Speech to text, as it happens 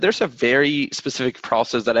There's a very specific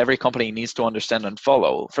process that every company needs to understand and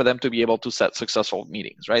follow for them to be able to set successful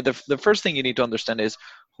meetings, right? The first thing you need to understand is,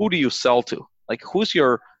 who do you sell to? Like, who's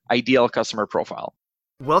your ideal customer profile?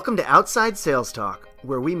 Welcome to Outside Sales Talk,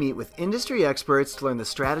 where we meet with industry experts to learn the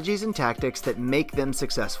strategies and tactics that make them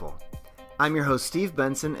successful. I'm your host, Steve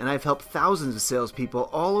Benson, and I've helped thousands of salespeople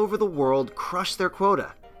all over the world crush their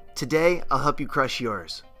quota. Today, I'll help you crush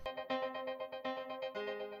yours.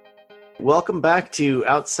 Welcome back to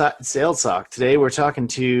Outside Sales Talk. Today, we're talking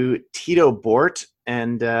to Tito Bort,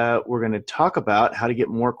 and we're going to talk about how to get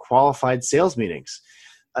more qualified sales meetings,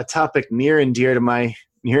 a topic near and dear to my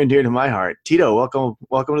heart. Tito,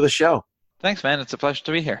 welcome to the show. Thanks, man. It's a pleasure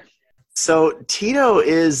to be here. So Tito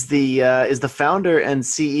is the founder and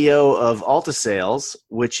CEO of Alta Sales,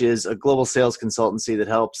 which is a global sales consultancy that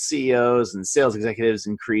helps CEOs and sales executives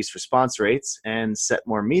increase response rates and set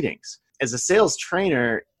more meetings. As a sales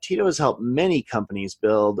trainer, Tito has helped many companies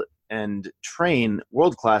build and train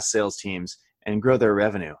world-class sales teams and grow their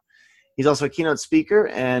revenue. He's also a keynote speaker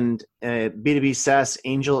and a B2B SaaS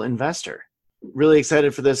angel investor. Really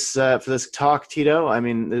excited for this talk, Tito. I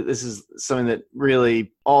mean, this is something that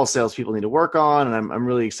really all salespeople need to work on, and I'm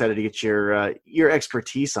really excited to get your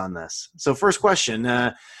expertise on this. So, first question,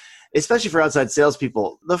 especially for outside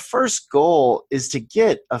salespeople, the first goal is to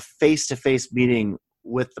get a face-to-face meeting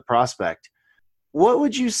with the prospect. What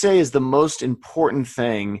would you say is the most important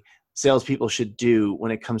thing salespeople should do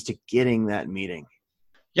when it comes to getting that meeting?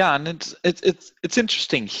 Yeah, and it's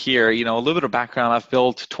interesting here. You know, a little bit of background. I've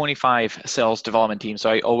built 25 sales development teams, so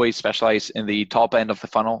I always specialize in the top end of the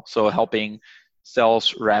funnel. So helping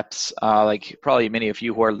sales reps, like probably many of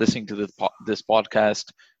you who are listening to this podcast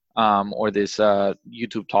or this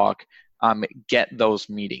YouTube talk, get those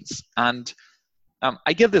meetings. And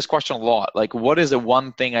I get this question a lot, like, what is the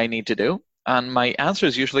one thing I need to do? And my answer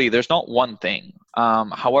is usually there's not one thing.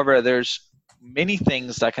 However, there's many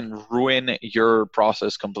things that can ruin your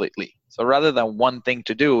process completely. So rather than one thing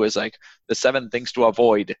to do is like the 7 things to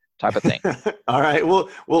avoid type of thing. All right,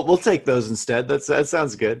 we'll take those instead. That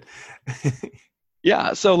sounds good.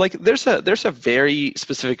 Yeah, so like there's a very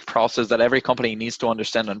specific process that every company needs to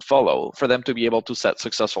understand and follow for them to be able to set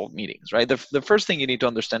successful meetings, right? The first thing you need to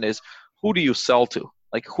understand is, who do you sell to?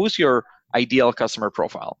 Like, who's your ideal customer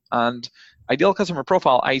profile? And ideal customer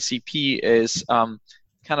profile, ICP, is kind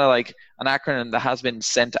of like an acronym that has been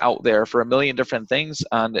sent out there for a million different things,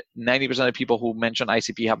 and 90% of people who mention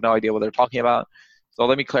ICP have no idea what they're talking about. So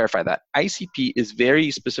let me clarify that. ICP is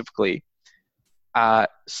very specifically a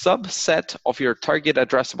subset of your target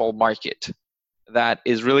addressable market that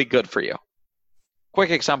is really good for you.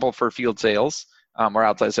 Quick example for field sales or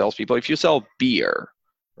outside salespeople: if you sell beer,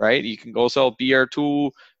 right, you can go sell beer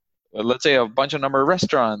to, let's say, a bunch of number of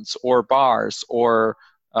restaurants or bars or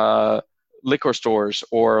liquor stores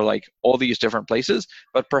or like all these different places,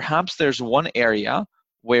 but perhaps there's one area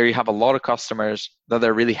where you have a lot of customers that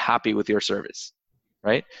are really happy with your service,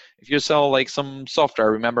 right? If you sell like some software,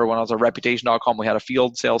 remember when I was at Reputation.com, we had a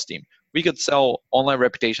field sales team. We could sell online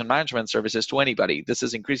reputation management services to anybody. This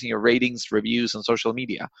is increasing your ratings, reviews, and social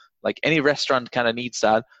media. Like any restaurant kind of needs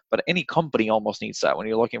that, but any company almost needs that. When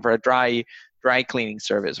you're looking for a dry cleaning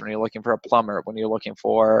service, when you're looking for a plumber, when you're looking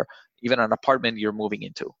for even an apartment you're moving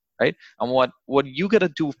into, right? And what you got to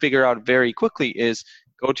do, figure out very quickly, is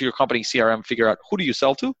go to your company CRM, figure out who do you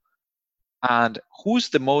sell to, and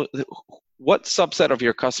what subset of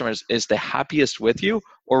your customers is the happiest with you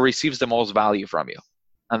or receives the most value from you.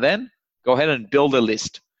 And then go ahead and build a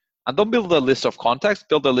list. And don't build a list of contacts,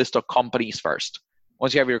 build a list of companies first.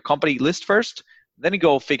 Once you have your company list first, then you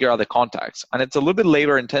go figure out the contacts. And it's a little bit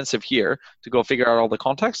labor intensive here to go figure out all the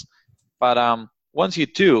contacts. But once you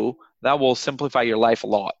do, that will simplify your life a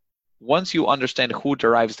lot. Once you understand who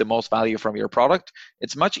derives the most value from your product,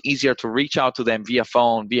 it's much easier to reach out to them via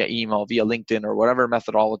phone, via email, via LinkedIn, or whatever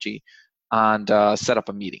methodology, and set up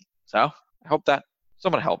a meeting. So I hope that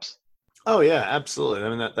someone helps. Oh, yeah, absolutely. I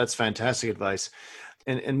mean, that's fantastic advice.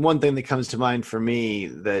 And one thing that comes to mind for me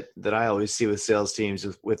that I always see with sales teams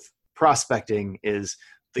with prospecting is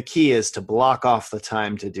the key is to block off the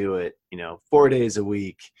time to do it, 4 days a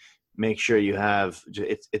week. Make sure you have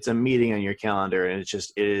it's a meeting on your calendar, and it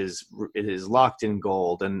is locked in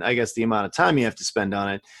gold. And I guess the amount of time you have to spend on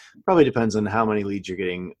it probably depends on how many leads you're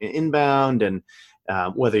getting inbound and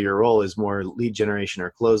whether your role is more lead generation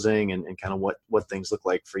or closing and kind of what things look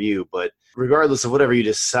like for you. But regardless of whatever you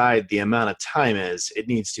decide the amount of time is, it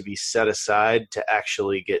needs to be set aside to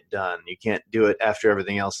actually get done. You can't do it after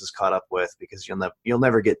everything else is caught up with, because you'll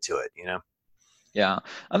never get to it, Yeah.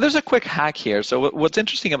 And there's a quick hack here. So what's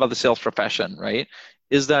interesting about the sales profession, right,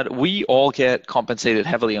 is that we all get compensated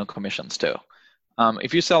heavily on commissions too.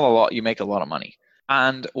 If you sell a lot, you make a lot of money.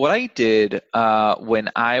 And what I did when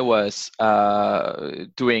I was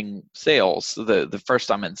doing sales the first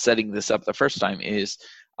time and setting this up the first time is,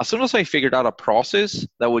 as soon as I figured out a process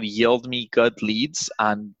that would yield me good leads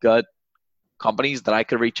and good companies that I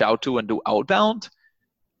could reach out to and do outbound,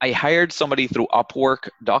 I hired somebody through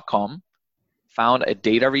Upwork.com, found a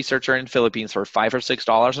data researcher in Philippines for $5 or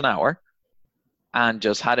 $6 an hour, and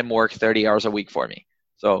just had him work 30 hours a week for me.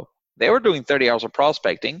 So they were doing 30 hours of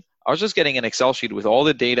prospecting. I was just getting an Excel sheet with all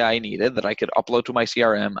the data I needed that I could upload to my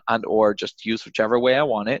CRM and or just use whichever way I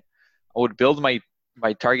wanted. I would build my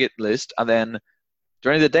target list, and then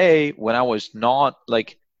during the day when I was not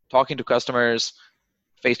like talking to customers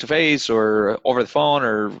face-to-face or over the phone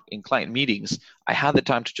or in client meetings, I had the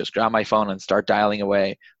time to just grab my phone and start dialing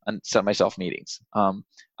away and set myself meetings. And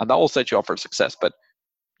that will set you up for success. But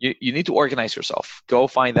you need to organize yourself. Go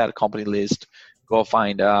find that company list. Go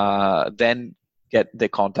find, then get the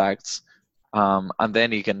contacts, and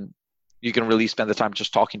then you can really spend the time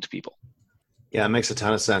just talking to people. Yeah, it makes a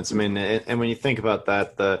ton of sense. I mean, and when you think about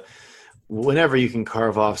that, whenever you can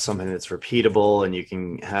carve off something that's repeatable and you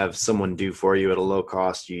can have someone do for you at a low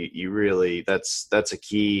cost, you really, that's a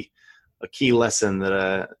key lesson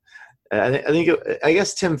that I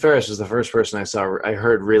guess Tim Ferriss was the first person I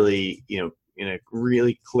heard really, in a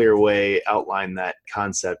really clear way outline that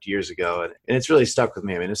concept years ago. And it's really stuck with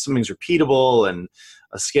me. I mean, if something's repeatable and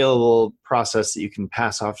a scalable process that you can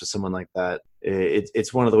pass off to someone like that,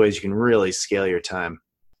 it's one of the ways you can really scale your time.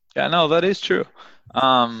 Yeah, no, that is true.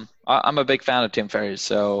 I'm a big fan of Tim Ferriss,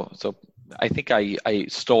 so I think I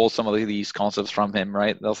stole some of these concepts from him,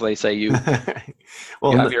 right? That's what they say. You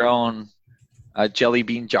well, you have your own jelly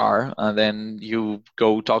bean jar, and then you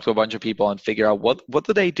go talk to a bunch of people and figure out what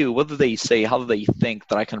do they do, what do they say, how do they think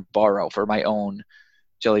that I can borrow for my own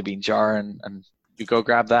jelly bean jar, and you go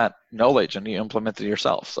grab that knowledge and you implement it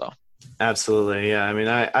yourself. So absolutely, yeah. I mean,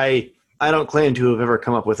 I don't claim to have ever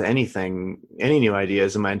come up with any new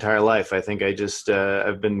ideas in my entire life. I think I just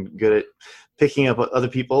I've been good at picking up other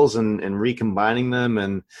people's and recombining them,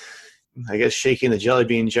 and I guess shaking the jelly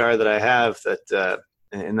bean jar that I have,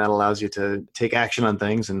 and that allows you to take action on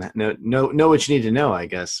things and know what you need to know, I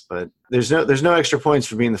guess. But there's no extra points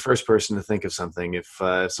for being the first person to think of something. If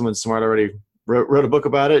someone smart already wrote a book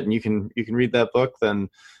about it, and you can read that book, then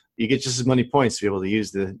you get just as many points to be able to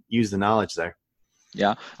use the knowledge there.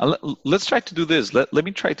 Yeah, let's try to do this. Let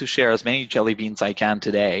me try to share as many jelly beans I can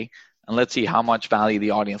today, and let's see how much value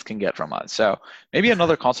the audience can get from us. So maybe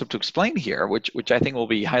another concept to explain here, which I think will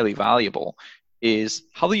be highly valuable, is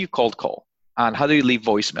how do you cold call and how do you leave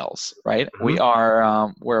voicemails, right?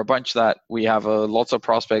 Mm-hmm. We're a bunch that we have lots of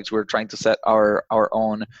prospects. We're trying to set our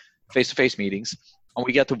own face-to-face meetings, and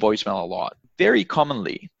we get to voicemail a lot. Very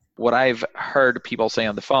commonly, what I've heard people say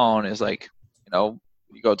on the phone is like, you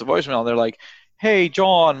go to voicemail and they're like, "Hey,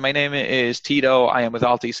 John, my name is Tito. I am with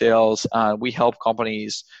Alti Sales. We help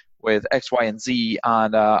companies with X, Y, and Z.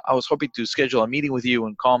 And I was hoping to schedule a meeting with you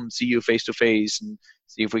and come see you face to face and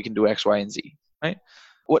see if we can do X, Y, and Z." Right?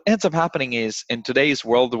 What ends up happening is in today's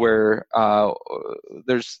world where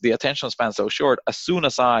there's the attention span so short, as soon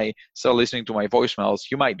as I start listening to my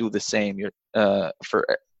voicemails, you might do the same. For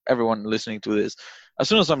everyone listening to this, as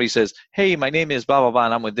soon as somebody says, "Hey, my name is blah, blah, blah,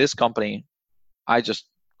 and I'm with this company," I just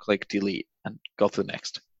click delete and go to the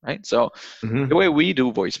next, right? So The way we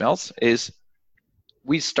do voicemails is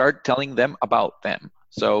we start telling them about them.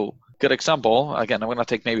 So good example, again, I'm going to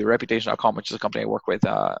take maybe Reputation.com, which is a company I worked with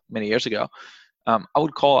many years ago. I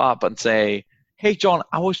would call up and say, "Hey, John,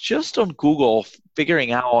 I was just on Google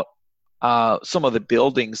figuring out some of the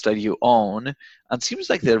buildings that you own, and it seems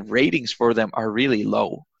like the ratings for them are really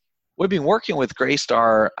low. We've been working with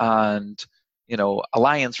Greystar and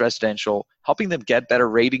Alliance Residential, helping them get better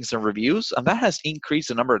ratings and reviews, and that has increased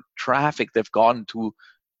the number of traffic they've gotten to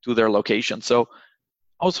their location. So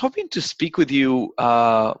I was hoping to speak with you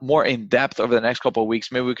more in depth over the next couple of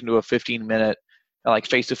weeks. Maybe we can do a 15-minute like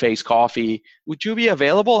face-to-face coffee. Would you be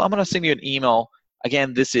available? I'm going to send you an email.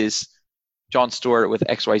 Again, this is John Stewart with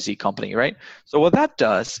XYZ Company, right? So what that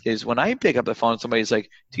does is when I pick up the phone, somebody's like,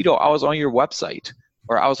 "Tito, I was on your website,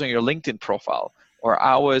 or I was on your LinkedIn profile, or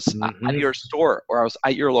I was at your store, or I was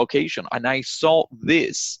at your location, and I saw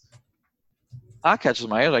this." That catches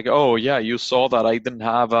my eye. Like, "Oh, yeah, you saw that I didn't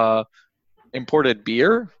have imported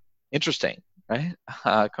beer? Interesting," right?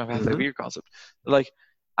 Coming back to the beer concept. Like,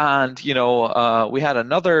 and, we had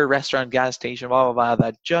another restaurant, gas station, blah, blah, blah,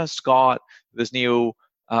 that just got this new,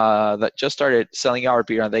 that just started selling our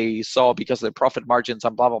beer, and they saw because of the profit margins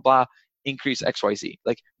and blah, blah, blah, increase XYZ.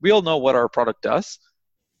 Like, we all know what our product does,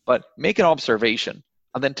 but make an observation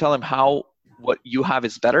and then tell them how what you have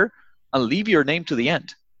is better. and leave your name to the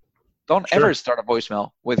end. Don't ever Sure. start a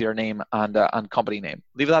voicemail with your name and company name.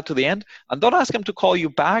 Leave that to the end, and don't ask them to call you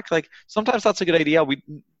back. Like sometimes that's a good idea.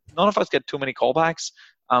 None of us get too many callbacks.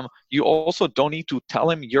 You also don't need to tell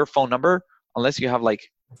them your phone number unless you have like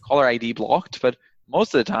caller ID blocked. But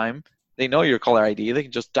most of the time, they know your caller ID. They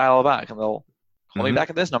can just dial back and they'll call me Hmm. back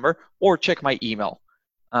at this number or check my email.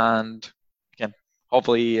 And again,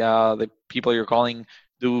 hopefully the people you're calling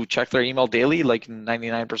do check their email daily, like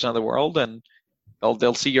 99% of the world, and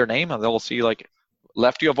they'll see your name and they'll see like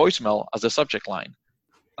left you a voicemail as a subject line.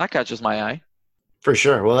 That catches my eye. For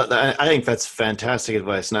sure. Well, I think that's fantastic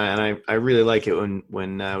advice, and I really like it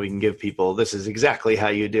when we can give people, this is exactly how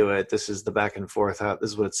you do it. This is the back and forth.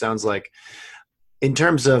 This is what it sounds like. In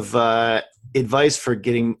terms of advice for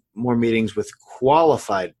getting more meetings with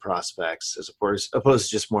qualified prospects as opposed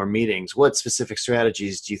to just more meetings, what specific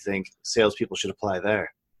strategies do you think salespeople should apply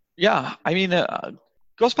there? Yeah, I mean,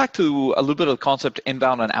 goes back to a little bit of the concept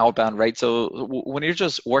inbound and outbound, right? So when you're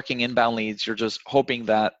just working inbound leads, you're just hoping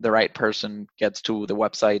that the right person gets to the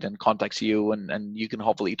website and contacts you, and you can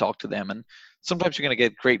hopefully talk to them. And sometimes you're going to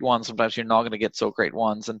get great ones, sometimes you're not going to get so great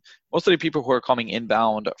ones. And most of the people who are coming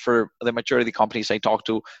inbound, for the majority of the companies I talk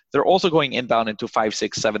to, they're also going inbound into 5,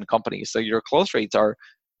 6, 7 companies. So your close rates are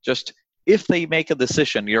just, if they make a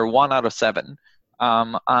decision, you're 1 out of 7.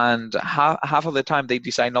 And half of the time they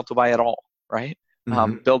decide not to buy at all, right?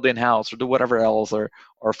 Hmm. Build in-house or do whatever else,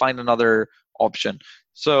 or find another option.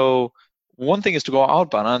 So one thing is to go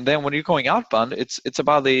outbound, and then when you're going outbound, it's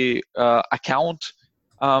about the account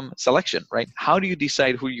selection, right? How do you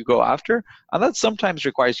decide who you go after? And that sometimes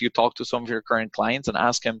requires you talk to some of your current clients and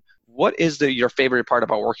ask them, what is your favorite part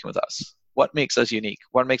about working with us? What makes us unique?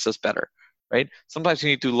 What makes us better? Right? Sometimes you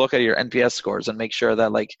need to look at your NPS scores and make sure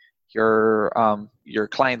that like your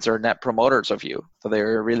clients are net promoters of you, so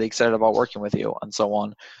they're really excited about working with you, and so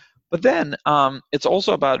on. But then it's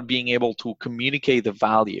also about being able to communicate the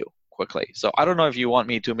value quickly. So I don't know if you want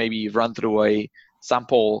me to maybe run through a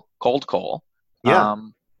sample cold call Yeah,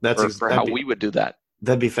 for how we would do that.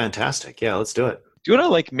 that'd be fantastic. Yeah, let's do it. Do you want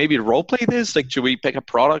to like maybe role play this? Like, should we pick a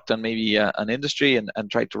product and maybe an industry and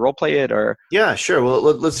try to role play it, or? Yeah, sure. Well,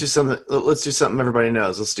 let's do something. Let's do something everybody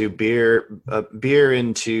knows. Let's do beer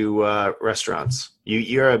into restaurants.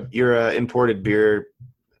 You're a imported beer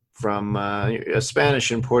from a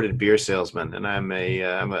Spanish imported beer salesman, and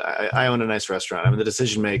I own a nice restaurant. I'm the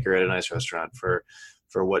decision maker at a nice restaurant for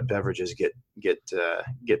what beverages get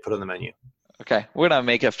put on the menu. Okay, we're gonna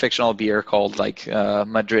make a fictional beer called like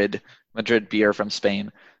Madrid beer from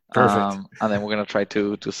Spain, Perfect. and then we're gonna try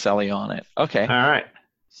to sell you on it. Okay, All right.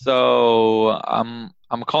 so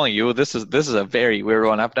I'm calling you. This is a very weird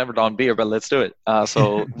one. I've never done beer, but let's do it.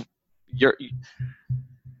 So your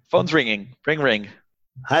phone's ringing. Ring ring.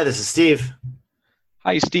 Hi, this is Steve.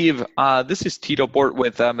 Hi Steve. This is Tito Bort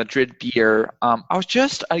with Madrid Beer. I was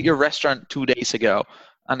just at your restaurant 2 days ago,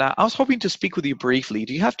 and I was hoping to speak with you briefly.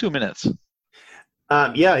 Do you have 2 minutes?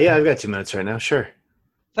 Yeah, I've got 2 minutes right now. Sure.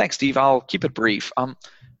 Thanks, Steve. I'll keep it brief.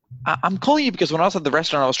 I'm calling you because when I was at the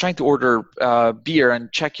restaurant, I was trying to order beer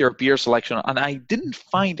and check your beer selection, and I didn't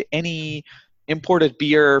find any imported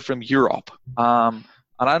beer from Europe. And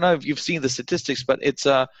I don't know if you've seen the statistics, but it's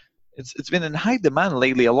been in high demand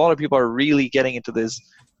lately. A lot of people are really getting into this.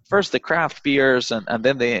 First the craft beers, and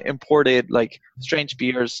then the imported like strange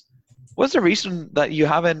beers. What's the reason that you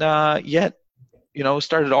haven't yet,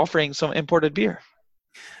 started offering some imported beer?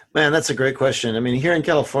 Man, that's a great question. I mean, here in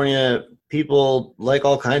California, people like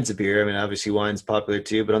all kinds of beer. I mean, obviously wine's popular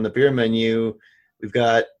too, but on the beer menu, we've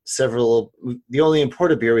got several. The only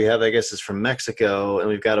imported beer we have, I guess, is from Mexico, and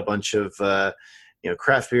we've got a bunch of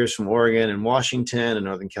craft beers from Oregon and Washington and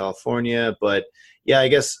Northern California. But yeah, I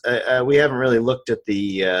guess we haven't really looked at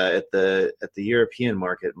the European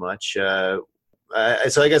market much.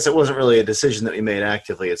 So I guess it wasn't really a decision that we made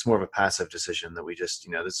actively. It's more of a passive decision that we just,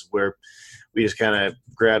 this is where we just kind of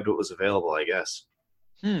grabbed what was available, I guess.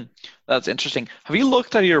 Hmm, that's interesting. Have you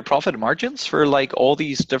looked at your profit margins for like all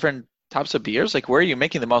these different types of beers? Like, where are you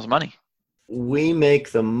making the most money? We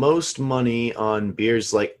make the most money on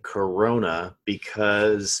beers like Corona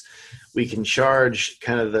because we can charge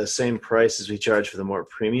kind of the same price as we charge for the more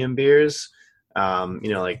premium beers.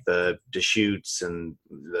 Like the Deschutes and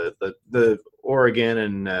the Oregon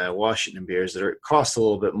and Washington beers that cost a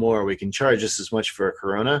little bit more. We can charge just as much for a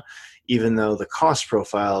Corona, even though the cost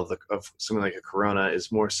profile of something like a Corona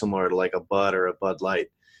is more similar to like a Bud or a Bud Light.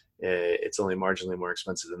 It's only marginally more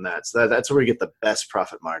expensive than that. So that's where we get the best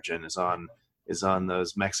profit margin is on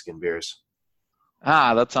those Mexican beers.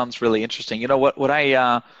 Ah, that sounds really interesting. You know what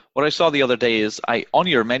I saw the other day is I on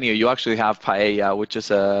your menu you actually have paella, which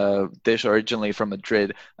is a dish originally from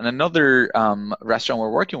Madrid, and another restaurant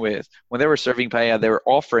we're working with. When they were serving paella, they were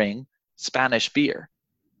offering Spanish beer.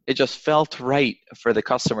 It just felt right for the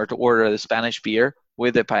customer to order the Spanish beer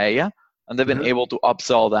with the paella, and they've been Mhm. able to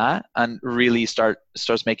upsell that and really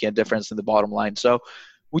starts making a difference in the bottom line. So,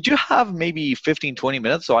 would you have maybe 15, 20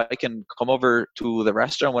 minutes so I can come over to the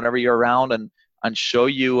restaurant whenever you're around and show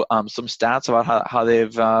you some stats about how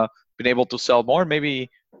they've been able to sell more? Maybe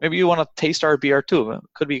you want to taste our beer too. It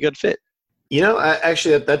could be a good fit.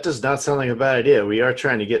 Actually, that does not sound like a bad idea. We are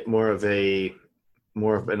trying to get more of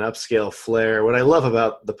an upscale flair. What I love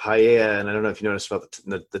about the paella, and I don't know if you noticed about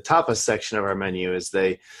the tapas section of our menu, is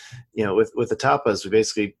with the tapas, we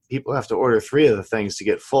basically people have to order three of the things to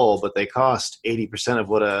get full, but they cost 80% of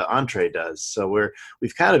what an entree does. So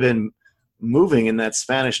we've kind of been moving in that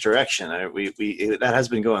Spanish direction. That has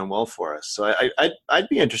been going well for us. So I'd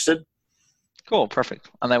be interested. Cool, perfect.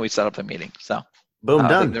 And then we set up the meeting. So. Boom, I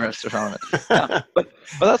think done. the rest are relevant. Yeah, but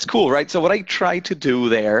that's cool, right? So what I try to do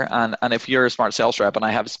there, and if you're a smart sales rep and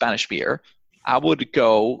I have Spanish beer, I would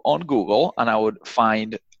go on Google and I would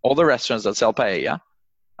find all the restaurants that sell paella,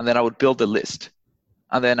 and then I would build a list,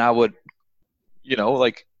 and then I would,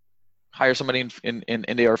 like hire somebody in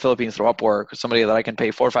India or Philippines through Upwork, somebody that I can pay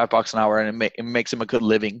 $4 or $5 an hour, and it makes them a good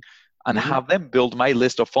living, and Hmm. have them build my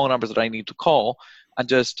list of phone numbers that I need to call, and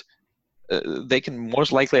just they can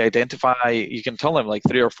most likely identify, you can tell them like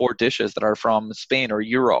 3 or 4 dishes that are from Spain or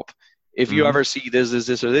Europe. If you Hmm. ever see this,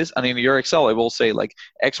 or this, and in your Excel, it will say like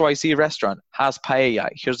XYZ restaurant has paella.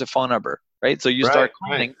 Here's the phone number, right? So you start Right,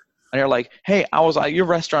 right, calling and you're like, hey, I was at your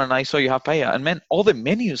restaurant and I saw you have paella. And man, all the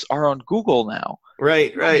menus are on Google now.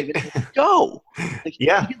 right, You don't right. even need to go. Like you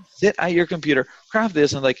Yeah. can sit at your computer, craft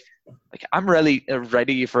this, and like I'm really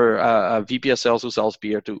ready for a VP of sales who sells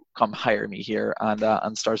beer to come hire me here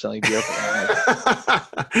and start selling beer for them.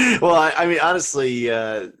 Like, Well, I mean, honestly,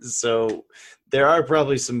 so there are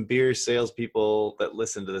probably some beer salespeople that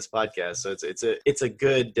listen to this podcast. So it's a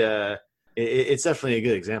good it's definitely a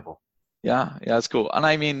good example. yeah, it's cool. And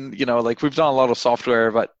I mean, like we've done a lot of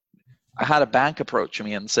software, but I had a bank approach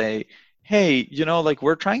me and say, hey, like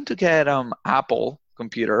we're trying to get Apple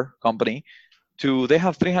computer company to they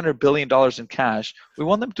have $300 billion in cash. We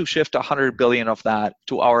want them to shift 100 billion of that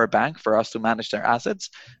to our bank for us to manage their assets,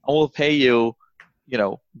 and we'll pay you,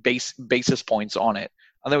 basis points on it.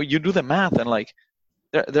 And then you do the math, and like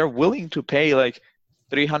they're willing to pay like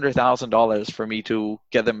 $300,000 for me to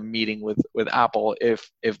get them a meeting with Apple if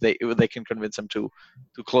they can convince them to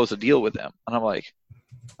close a deal with them. And I'm like,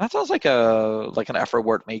 that sounds like an effort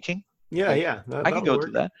worth making. Yeah, Like yeah, I can that'll go do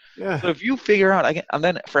work. that. Yeah. So if you figure out, and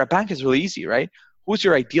then for a bank, it's really easy, right? Who's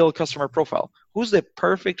your ideal customer profile? Who's the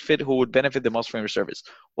perfect fit who would benefit the most from your service?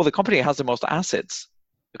 Well, the company has the most assets.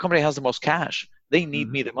 The company has the most cash. They need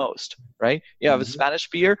Hmm. me the most, right? You have a Hmm. Spanish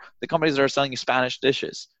beer, the companies that are selling Spanish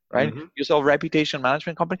dishes, right? Hmm. You sell a reputation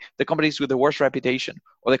management company, the companies with the worst reputation,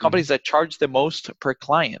 or the companies Hmm. that charge the most per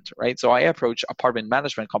client, right? So I approach apartment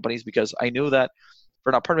management companies because I knew that for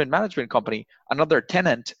an apartment management company, another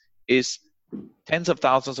tenant is tens of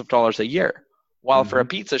thousands of dollars a year. While for a Hmm.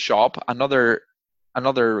 pizza shop, another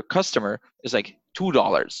customer is like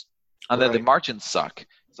 $2, and then the Right. margins suck.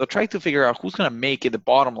 So try to figure out who's gonna make it the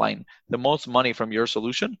bottom line the most money from your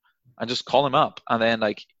solution, and just call them up. And then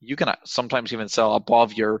like you can sometimes even sell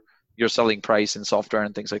above your selling price in software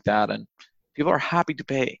and things like that, and people are happy to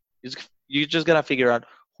pay. You just gotta figure out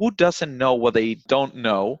who doesn't know what they don't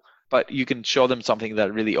know, but you can show them something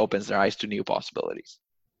that really opens their eyes to new possibilities.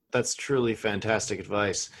 That's truly fantastic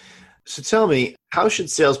advice. So tell me, how should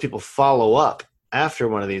salespeople follow up after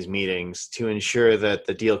one of these meetings to ensure that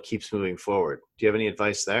the deal keeps moving forward? Do you have any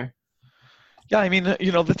advice there? Yeah, I mean,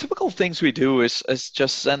 the typical things we do is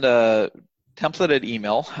just send a templated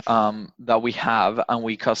email that we have and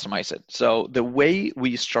we customize it. So the way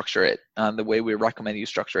we structure it and the way we recommend you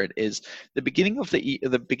structure it is the beginning of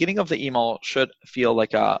the email should feel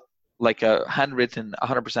like a handwritten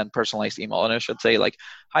 100% personalized email, and it should say like,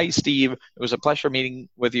 "Hi Steve, it was a pleasure meeting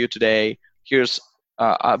with you today. Here's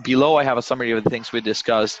below I have a summary of the things we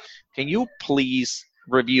discussed. Can you please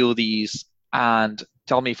review these and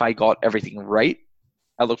tell me if I got everything right?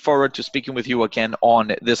 I look forward to speaking with you again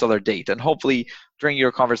on this other date." And hopefully during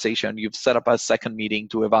your conversation, you've set up a second meeting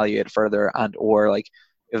to evaluate further, and or like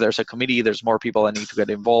if there's a committee, there's more people that need to get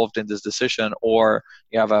involved in this decision, or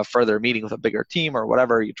you have a further meeting with a bigger team or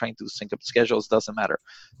whatever, you're trying to sync up schedules, doesn't matter.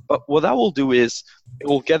 But what that will do is it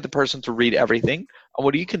will get the person to read everything. And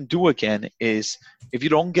what you can do again is if you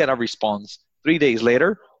don't get a response 3 days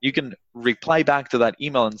later, you can reply back to that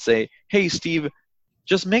email and say, "Hey, Steve,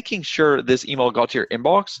 just making sure this email got to your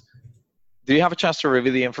inbox. Do you have a chance to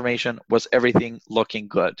review the information? Was everything looking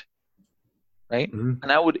good? Right? Mm-hmm.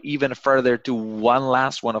 And I would even further do one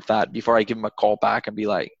last one of that before I give him a call back and be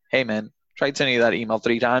like, hey man, tried sending you that email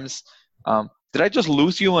 3 times. Did I just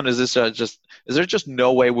lose you? And is there just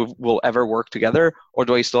no way we'll ever work together, or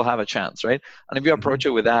do I still have a chance? Right? And if you approach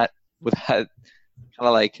it with that kind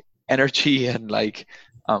of like energy and like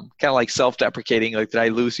kind of like self-deprecating, like, did I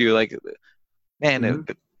lose you? Like, man,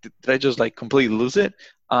 did I just like completely lose it?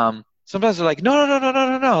 Sometimes they're like,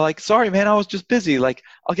 no. Like, sorry, man, I was just busy. Like,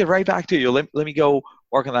 I'll get right back to you. Let me go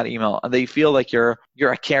work on that email. And they feel like you're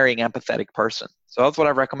a caring, empathetic person. So that's what I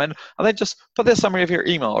recommend. And then just put the summary of your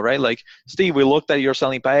email, right? Like, Steve, we looked at your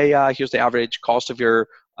selling paella. Here's the average cost of your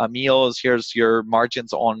meals. Here's your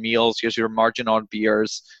margins on meals. Here's your margin on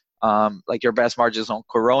beers. Like your best margins on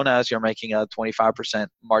Coronas, you're making a 25%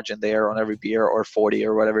 margin there on every beer, or 40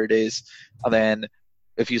 or whatever it is. And then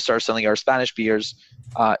if you start selling our Spanish beers,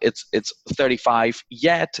 it's 35.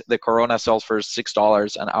 Yet the Corona sells for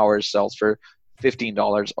 $6 and ours sells for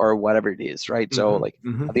 $15 or whatever it is, right? So like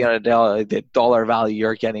at the end of the day, the dollar value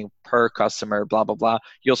you're getting per customer, blah blah blah.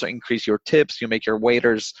 You also increase your tips. You make your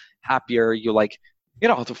waiters happier. You like, you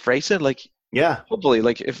know how to phrase it, like. Yeah. Hopefully,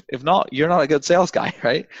 like if not, you're not a good sales guy,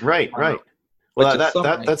 right? Right. Well,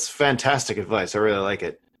 that's fantastic advice. I really like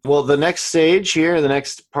it. Well, the next stage here, the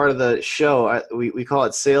next part of the show, we call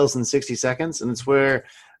it Sales in 60 Seconds, and it's where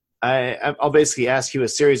I'll basically ask you a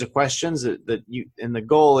series of questions that you, and the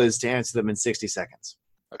goal is to answer them in 60 seconds.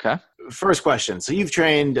 Okay. First question. So you've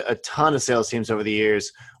trained a ton of sales teams over the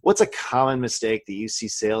years. What's a common mistake that you see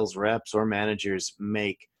sales reps or managers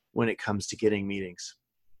make when it comes to getting meetings?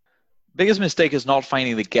 Biggest mistake is not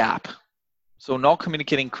finding the gap. So not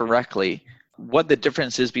communicating correctly what the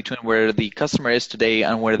difference is between where the customer is today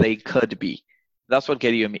and where they could be. That's what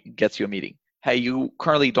gets you a meeting. Hey, you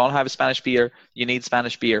currently don't have a Spanish beer. You need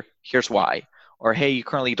Spanish beer. Here's why. Or, hey, you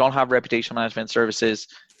currently don't have reputation management services.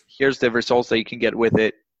 Here's the results that you can get with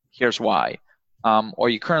it. Here's why. Or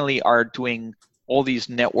you currently are doing all these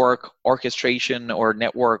network orchestration or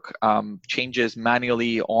network changes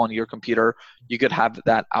manually on your computer. You could have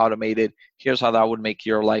that automated. Here's how that would make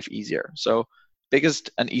your life easier. So biggest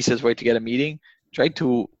and easiest way to get a meeting, try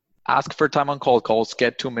to ask for time on cold calls,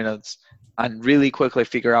 get 2 minutes, and really quickly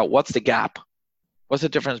figure out what's the gap. What's the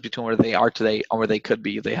difference between where they are today and where they could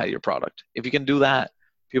be if they had your product? If you can do that,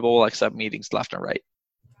 people will accept meetings left and right.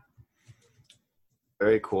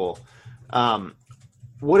 Very cool.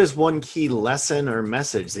 What is one key lesson or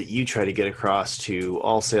message that you try to get across to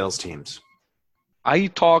all sales teams? I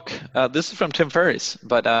talk, this is from Tim Ferriss,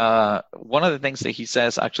 but one of the things that he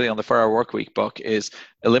says actually on the 4-Hour Workweek book is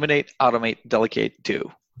eliminate, automate, delegate, do.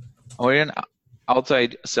 When you're an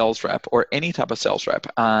outside sales rep or any type of sales rep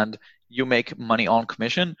and you make money on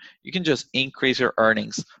commission, you can just increase your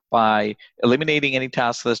earnings by eliminating any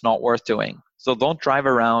task that's not worth doing. So don't drive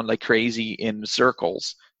around like crazy in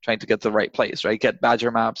circles trying to get to the right place, right? Get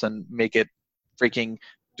Badger Maps and make it freaking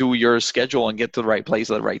do your schedule and get to the right place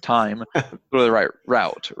at the right time, go to the right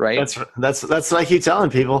route, right? That's like you telling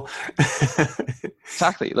people.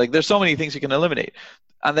 Exactly. Like there's so many things you can eliminate.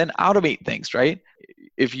 And then automate things, right?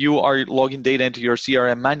 If you are logging data into your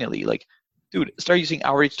CRM manually, like, dude, start using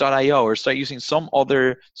Outreach.io or start using some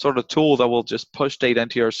other sort of tool that will just push data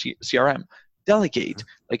into your CRM. Delegate.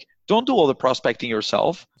 Like, don't do all the prospecting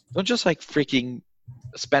yourself. Don't just like freaking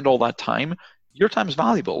spend all that time. Your time is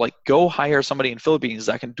valuable. Like, go hire somebody in Philippines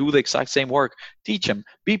that can do the exact same work. Teach them.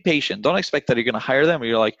 Be patient. Don't expect that you're going to hire them and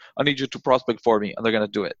you're like, I need you to prospect for me, and they're going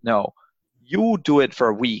to do it. No. You do it for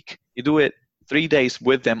a week. You do it 3 days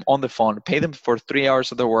with them on the phone. Pay them for 3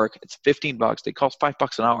 hours of their work. It's $15. They cost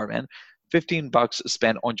 $5 an hour, man. $15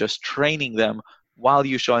 spent on just training them while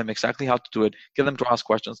you show them exactly how to do it, get them to ask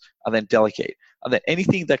questions, and then delegate. And then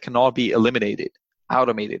anything that cannot be eliminated,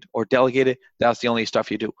 automated, or delegated, that's the only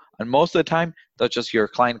stuff you do. And most of the time, that's just your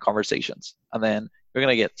client conversations. And then you're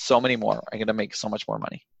going to get so many more. You're going to make so much more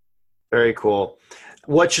money. Very cool.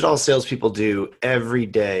 What should all salespeople do every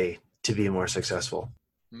day to be more successful?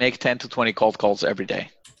 Make 10 to 20 cold calls every day.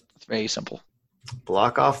 It's very simple.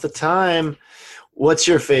 Block off the time. What's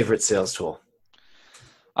your favorite sales tool?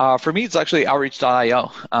 For me, it's actually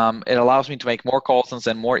Outreach.io. It allows me to make more calls and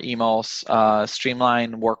send more emails,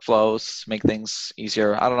 streamline workflows, make things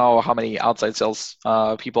easier. I don't know how many outside sales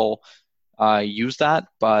people use that,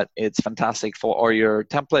 but it's fantastic for all your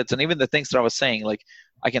templates and even the things that I was saying. Like,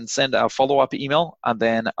 I can send a follow-up email, and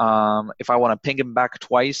then if I want to ping them back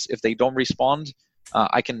twice, if they don't respond,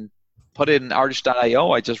 I can put it in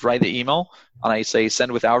Outreach.io. I just write the email, and I say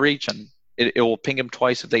send with Outreach, and it will ping them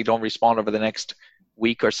twice if they don't respond over the next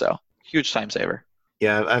week or so. Huge time saver.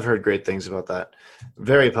 Yeah, I've heard great things about that.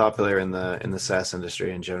 Very popular in the SaaS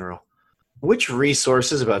industry in general. Which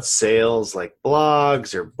resources about sales, like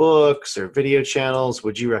blogs or books or video channels,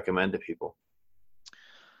 would you recommend to people?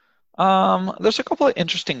 There's a couple of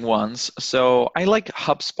interesting ones. So I like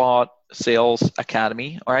HubSpot Sales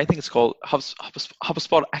Academy, or I think it's called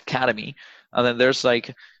HubSpot Academy. And then there's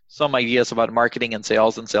like some ideas about marketing and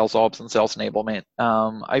sales ops and sales enablement.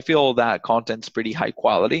 I feel that content's pretty high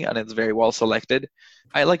quality and it's very well selected.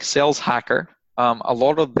 I like Sales Hacker. A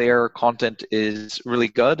lot of their content is really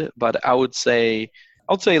good, but I would say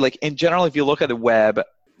like in general, if you look at the web,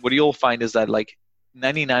 what you'll find is that like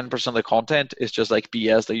 99% of the content is just like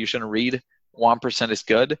BS that you shouldn't read. 1% is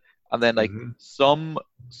good. And then like Hmm. some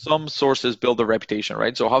sources build a reputation,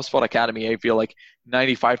 right? So HubSpot Academy, I feel like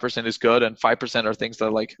 95% is good and 5% are things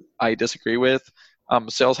that like I disagree with.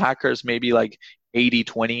 Sales Hackers maybe like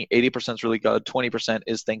 80-20. 80% is really good. 20%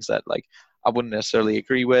 is things that like I wouldn't necessarily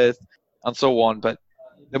agree with, and so on. But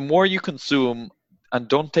the more you consume, and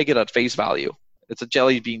don't take it at face value. It's a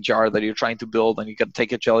jelly bean jar that you're trying to build, and you can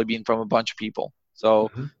take a jelly bean from a bunch of people. So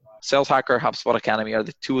Hmm. Sales Hacker, HubSpot Academy are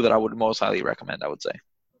the two that I would most highly recommend, I would say.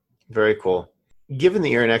 Very cool. Given that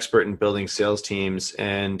you're an expert in building sales teams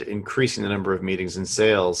and increasing the number of meetings in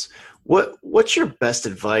sales, what's your best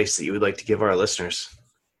advice that you would like to give our listeners?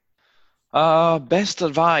 Best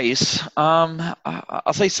advice.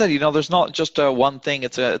 As I said, there's not just one thing.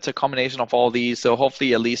 It's a combination of all these. So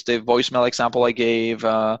hopefully, at least the voicemail example I gave,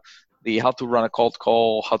 the how to run a cold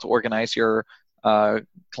call, how to organize your uh,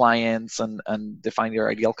 clients, and define your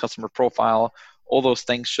ideal customer profile. All those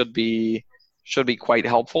things should be quite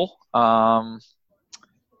helpful. I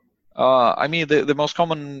mean, the most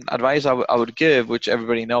common advice I would give, which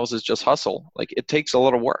everybody knows, is just hustle. Like, it takes a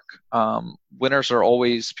lot of work. Winners are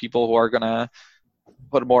always people who are going to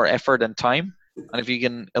put more effort and time. And if you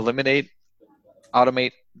can eliminate,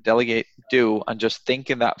 automate, delegate, do, and just think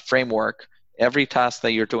in that framework, every task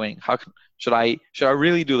that you're doing, should I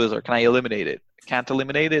really do this or can I eliminate it? Can't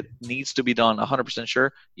eliminate it, needs to be done 100%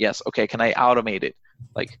 sure. Yes, okay, can I automate it?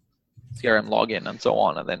 Like CRM login and so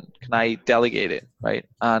on, and then can I delegate it, right?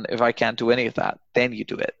 And if I can't do any of that, then you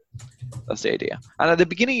do it. That's the idea. And at the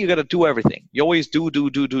beginning, you got to do everything. You always do.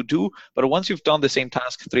 But once you've done the same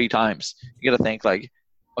task 3 times, you got to think like,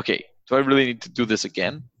 okay, do I really need to do this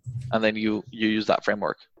again? And then you use that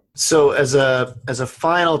framework. So, as a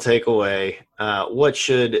final takeaway, what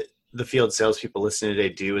should the field salespeople listening today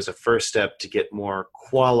do as a first step to get more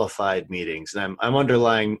qualified meetings? And I'm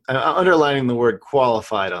underlining the word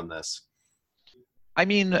qualified on this. I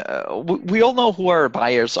mean, we all know who our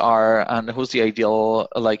buyers are and who's the ideal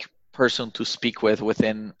like person to speak with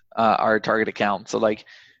within our target account. So like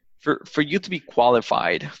for you to be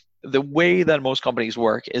qualified, the way that most companies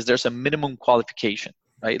work is there's a minimum qualification,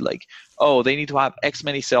 right? Like, oh, they need to have X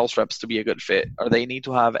many sales reps to be a good fit, or they need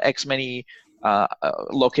to have X many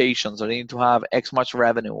locations, or they need to have X much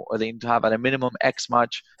revenue, or they need to have at a minimum X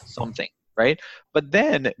much something, right? But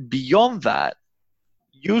then beyond that,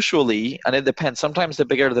 usually, and it depends, sometimes the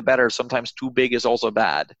bigger the better, sometimes too big is also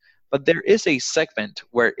bad. But there is a segment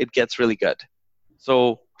where it gets really good.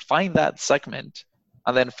 So find that segment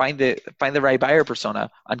and then find the right buyer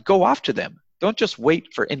persona and go after them. Don't just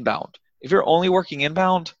wait for inbound. If you're only working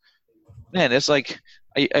inbound, man, it's like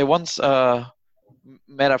I once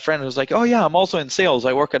met a friend who's like, oh yeah, I'm also in sales.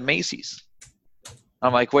 I work at Macy's.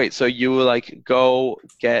 I'm like, wait, so you like go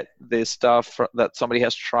get this stuff that somebody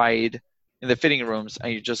has tried in the fitting rooms,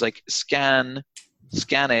 and you just like scan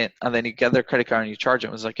it, and then you get their credit card and you charge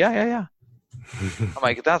them. It's like, yeah. I'm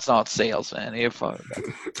like, that's not sales, man. If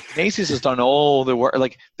Macy's has done all the work,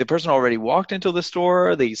 like the person already walked into the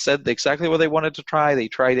store, they said exactly what they wanted to try, they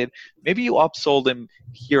tried it. Maybe you upsold them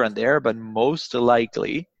here and there, but most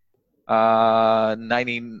likely,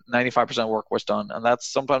 95% work was done, and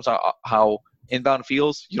that's sometimes how inbound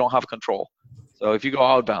feels. You don't have control. So if you go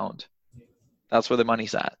outbound, that's where the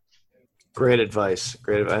money's at. Great advice.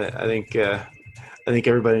 Great. I think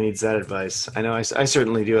everybody needs that advice. I know I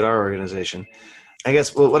certainly do at our organization. I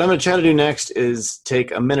guess what I'm going to try to do next is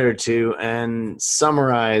take a minute or two and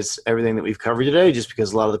summarize everything that we've covered today, just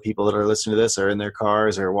because a lot of the people that are listening to this are in their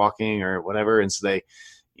cars or walking or whatever. And so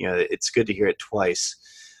it's good to hear it twice.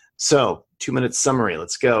 So 2 minute summary,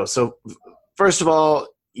 let's go. So first of all,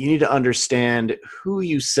 you need to understand who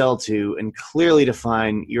you sell to and clearly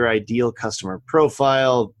define your ideal customer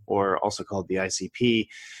profile, or also called the ICP.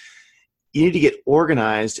 You need to get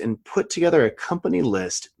organized and put together a company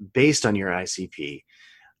list based on your ICP.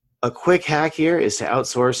 A quick hack here is to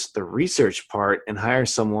outsource the research part and hire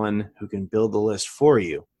someone who can build the list for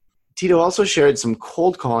you. Tito also shared some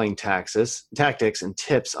cold calling tactics and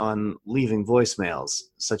tips on leaving voicemails,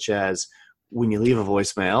 such as when you leave a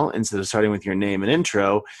voicemail, instead of starting with your name and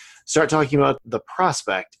intro, start talking about the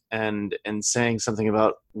prospect and saying something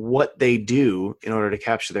about what they do in order to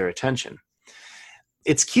capture their attention.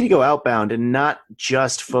 It's key to go outbound and not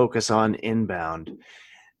just focus on inbound.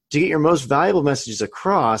 To get your most valuable messages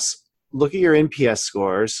across, look at your NPS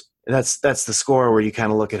scores. That's the score where you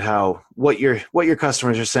kind of look at what your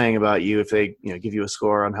customers are saying about you. If they give you a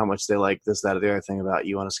score on how much they like this, that, or the other thing about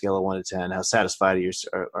you on a scale of 1 to 10, how satisfied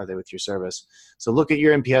are they with your service? So look at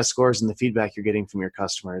your NPS scores and the feedback you're getting from your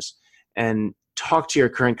customers, and talk to your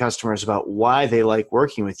current customers about why they like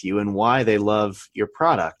working with you and why they love your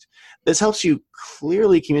product. This helps you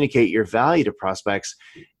clearly communicate your value to prospects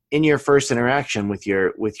in your first interaction with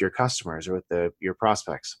your customers or with your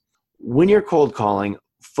prospects. When you're cold calling,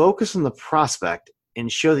 focus on the prospect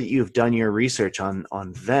and show that you've done your research on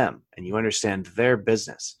them and you understand their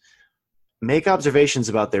business. Make observations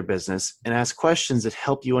about their business and ask questions that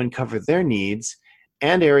help you uncover their needs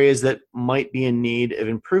and areas that might be in need of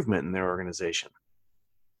improvement in their organization.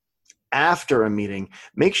 After a meeting,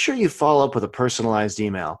 make sure you follow up with a personalized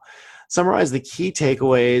email. Summarize the key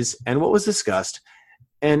takeaways and what was discussed,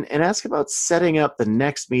 and ask about setting up the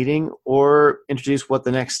next meeting or introduce what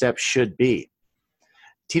the next step should be.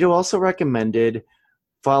 Tito also recommended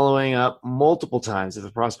following up multiple times if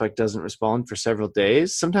the prospect doesn't respond for several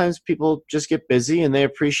days. Sometimes people just get busy and they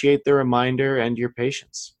appreciate the reminder and your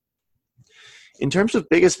patience. In terms of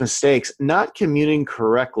biggest mistakes, not communicating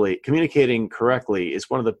correctly is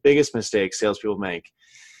one of the biggest mistakes salespeople make,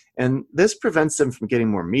 and this prevents them from getting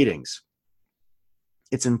more meetings.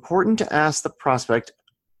 It's important to ask the prospect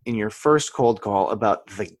in your first cold call about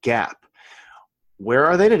the gap. Where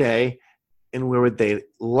are they today, and where would they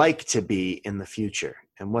like to be in the future?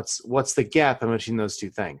 And what's the gap in between those two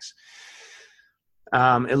things?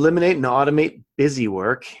 Eliminate and automate busy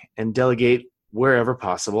work and delegate wherever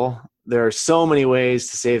possible. There are so many ways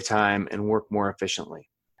to save time and work more efficiently.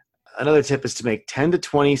 Another tip is to make 10 to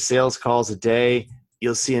 20 sales calls a day.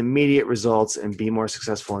 You'll see immediate results and be more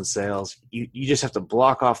successful in sales. You just have to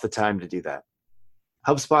block off the time to do that.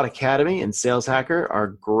 HubSpot Academy and Sales Hacker are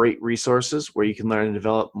great resources where you can learn and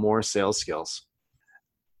develop more sales skills.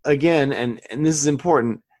 Again, and this is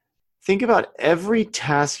important, think about every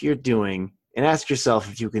task you're doing and ask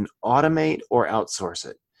yourself if you can automate or outsource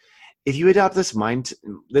it. If you adopt this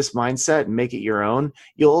mindset and make it your own,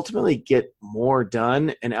 you'll ultimately get more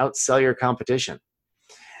done and outsell your competition.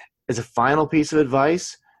 As a final piece of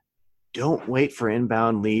advice, don't wait for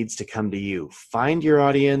inbound leads to come to you. Find your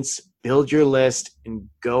audience, build your list, and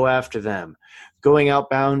go after them. Going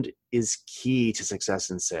outbound is key to success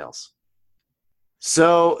in sales.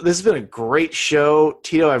 So this has been a great show.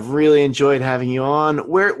 Tito, I've really enjoyed having you on.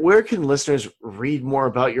 Where can listeners read more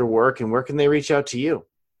about your work, and where can they reach out to you?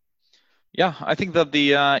 Yeah, I think that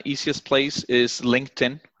the easiest place is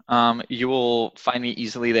LinkedIn. You will find me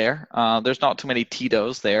easily there. There's not too many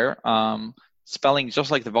Titos there. Spelling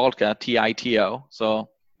just like the vodka, Tito. So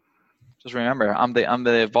just remember, I'm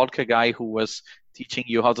the vodka guy who was teaching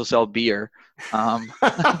you how to sell beer.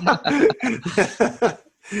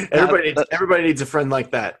 Everybody needs a friend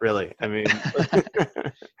like that, really. I mean,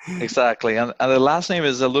 exactly. And the last name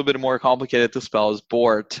is a little bit more complicated to spell. It's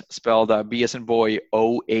Bohrt, spelled B as in boy,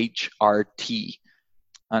 OHRT.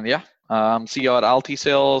 And yeah, see you at Alti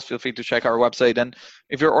Sales. Feel free to check our website. And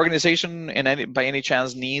if your organization by any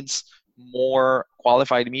chance needs more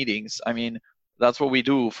qualified meetings, I mean, that's what we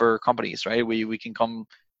do for companies, right? We can come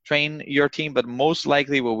train your team, but most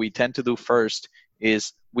likely what we tend to do first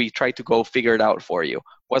is we try to go figure it out for you.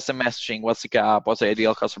 What's the messaging? What's the gap? What's the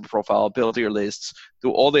ideal customer profile? Build your lists,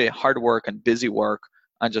 do all the hard work and busy work,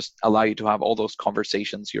 and just allow you to have all those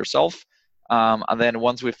conversations yourself. And then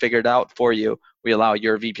once we've figured out for you, we allow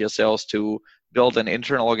your VP of sales to build an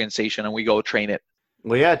internal organization and we go train it.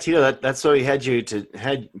 Well, yeah, Tito, that's why we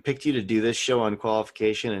picked you to do this show on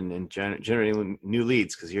qualification and generating new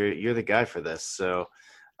leads, because you're the guy for this. So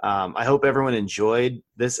I hope everyone enjoyed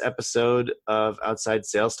this episode of Outside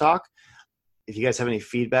Sales Talk. If you guys have any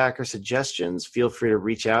feedback or suggestions, feel free to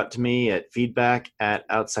reach out to me at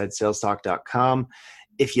feedback@outsidesalestalk.com.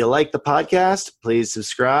 If you like the podcast, please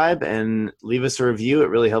subscribe and leave us a review. It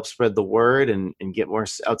really helps spread the word and get more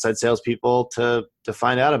outside salespeople to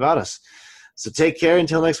find out about us. So take care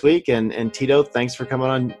until next week. And Tito, thanks for coming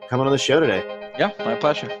on the show today. Yeah, my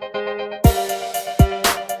pleasure.